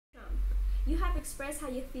You have expressed how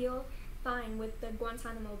you feel fine with the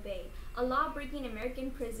Guantanamo Bay, a law-breaking American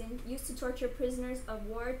prison used to torture prisoners of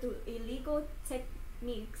war through illegal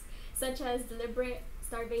techniques such as deliberate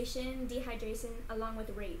starvation, dehydration, along with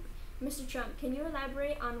rape. Mr. Trump, can you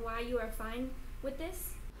elaborate on why you are fine with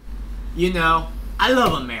this? You know, I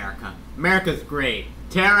love America. America's great.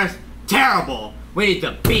 Terrorists, terrible. We need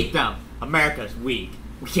to beat them. America's weak.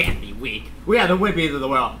 We can't be weak. We are the whippies of the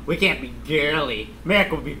world. We can't be girly.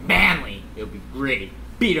 America will be manly. It'll be gritty.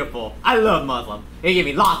 Beautiful. I love Muslims. They give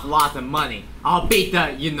me lots and lots of money. I'll beat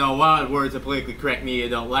the, you know what, words of politically correct media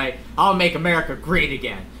don't like. I'll make America great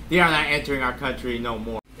again. They are not entering our country no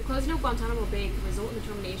more. The closing of Guantanamo Bay could result in the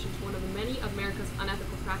termination to one of the many of America's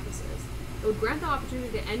unethical practices. It would grant the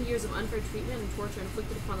opportunity to end years of unfair treatment and torture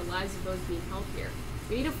inflicted upon the lives of those being held here.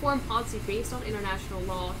 We need a foreign policy based on international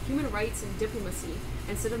law, human rights, and diplomacy,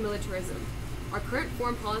 instead of militarism. Our current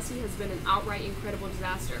foreign policy has been an outright incredible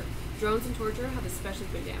disaster. Drones and torture have especially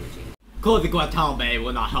been damaging. Closing Guantanamo Bay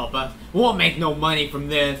will not help us. We won't make no money from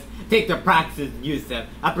this. Take their practices and use them.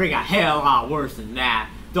 I bring a hell lot worse than that.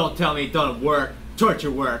 Don't tell me it doesn't work.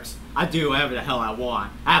 Torture works. I do whatever the hell I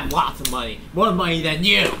want. I have lots of money. More money than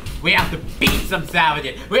you. We have to beat some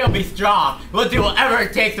savages. We'll be strong. We'll do whatever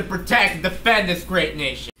it takes to protect and defend this great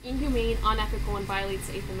nation. Inhumane, unethical, and violates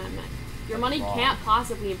the 8th Amendment. Your money can't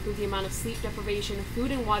possibly improve the amount of sleep deprivation,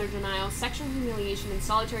 food and water denial, sexual humiliation, and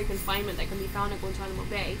solitary confinement that can be found at Guantanamo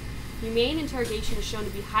Bay. Humane interrogation is shown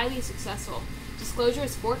to be highly successful. Disclosure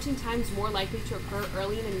is 14 times more likely to occur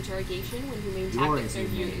early in an interrogation when humane tactics are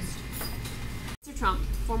used. Mr. Trump,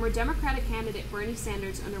 former Democratic candidate Bernie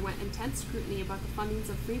Sanders underwent intense scrutiny about the fundings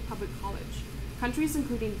of free public college. Countries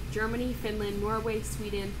including Germany, Finland, Norway,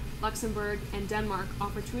 Sweden, Luxembourg, and Denmark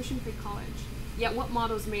offer tuition-free college. Yet what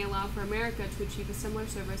models may allow for America to achieve a similar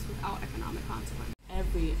service without economic consequence?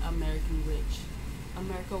 Every American rich.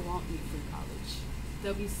 America won't need free college.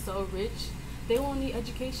 They'll be so rich, they won't need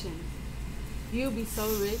education. You'll be so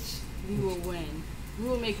rich, we will win. We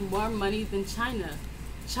will make more money than China.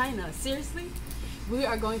 China, seriously? We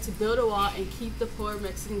are going to build a wall and keep the poor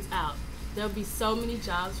Mexicans out. There'll be so many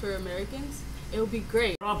jobs for Americans. It will be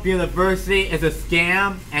great. Trump University is a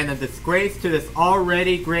scam and a disgrace to this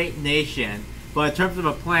already great nation. But in terms of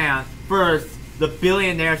a plan, first, the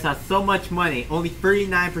billionaires have so much money, only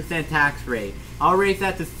 39% tax rate. I'll raise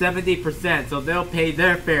that to 70% so they'll pay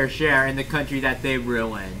their fair share in the country that they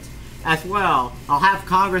ruined. As well, I'll have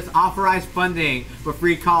Congress authorize funding for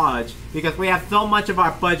free college because we have so much of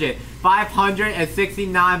our budget,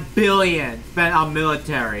 $569 billion spent on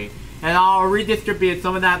military. And I'll redistribute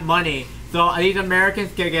some of that money so these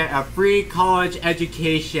Americans can get a free college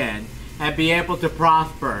education and be able to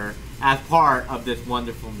prosper as part of this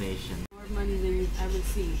wonderful nation. More money than you've ever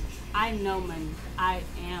seen. I know money. I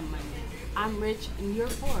am money. I'm rich and you're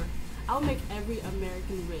poor. I'll make every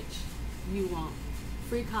American rich. You won't.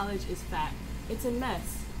 Free college is fat. It's a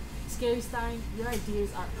mess. Scary Stein, your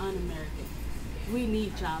ideas are un-American. We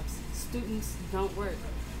need jobs. Students don't work.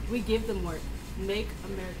 We give them work. Make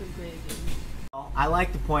America great again. I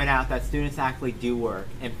like to point out that students actually do work.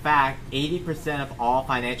 In fact, 80% of all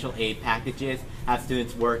financial aid packages have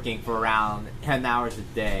students working for around 10 hours a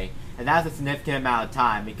day. And that's a significant amount of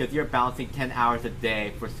time because you're balancing 10 hours a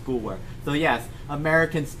day for schoolwork. So yes,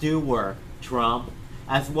 Americans do work, Trump,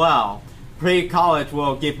 as well. Free college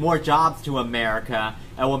will give more jobs to America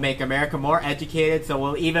and will make America more educated, so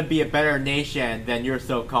we'll even be a better nation than your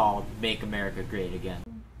so-called Make America Great Again.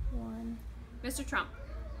 Mr. Trump,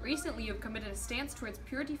 recently you have committed a stance towards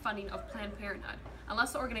purity funding of Planned Parenthood,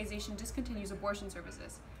 unless the organization discontinues abortion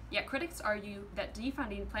services. Yet critics argue that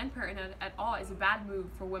defunding Planned Parenthood at all is a bad move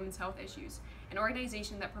for women's health issues, an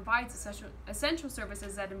organization that provides essential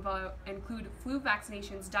services that include flu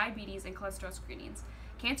vaccinations, diabetes, and cholesterol screenings,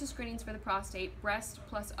 cancer screenings for the prostate, breast,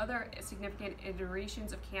 plus other significant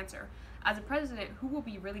iterations of cancer. As a president, who will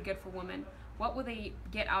be really good for women? What will they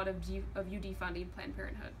get out of you defunding Planned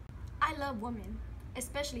Parenthood? I love women,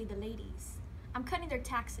 especially the ladies. I'm cutting their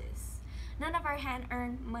taxes. None of our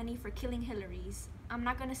hand-earned money for killing Hillarys. I'm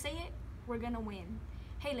not gonna say it, we're gonna win.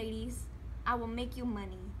 Hey ladies, I will make you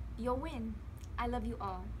money. You'll win. I love you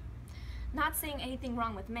all. Not saying anything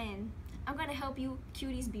wrong with men. I'm gonna help you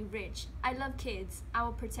cuties be rich. I love kids. I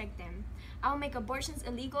will protect them. I will make abortions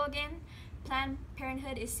illegal again. Planned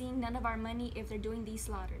Parenthood is seeing none of our money if they're doing these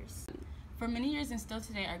slaughters. For many years and still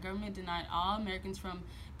today, our government denied all Americans from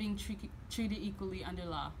being treated equally under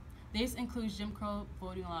law. This includes Jim Crow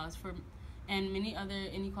voting laws and many other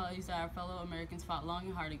inequalities that our fellow Americans fought long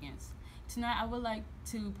and hard against. Tonight, I would like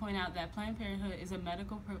to point out that Planned Parenthood is a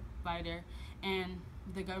medical provider and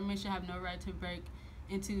the government should have no right to break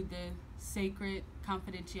into the sacred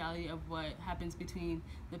confidentiality of what happens between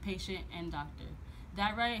the patient and doctor.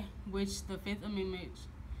 That right, which the Fifth Amendment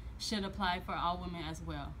should apply for all women as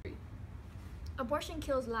well. Abortion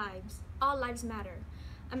kills lives. All lives matter.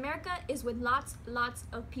 America is with lots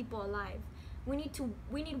of people alive. We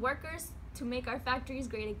need workers to make our factories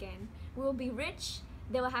great again. We will be rich,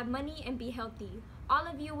 they will have money and be healthy. All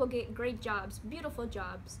of you will get great jobs, beautiful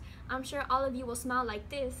jobs. I'm sure all of you will smile like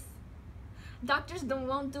this. Doctors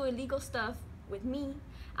won't do illegal stuff with me.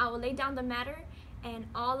 I will lay down the matter and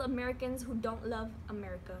all Americans who don't love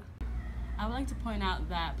America. I would like to point out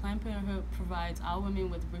that Planned Parenthood provides all women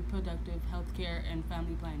with reproductive health care and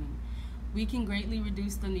family planning. We can greatly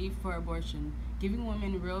reduce the need for abortion. Giving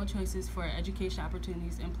women real choices for education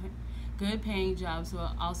opportunities and good paying jobs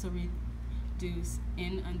will also reduce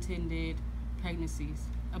unintended pregnancies.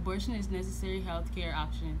 Abortion is a necessary health care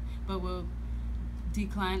option, but will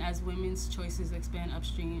decline as women's choices expand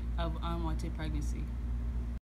upstream of unwanted pregnancy.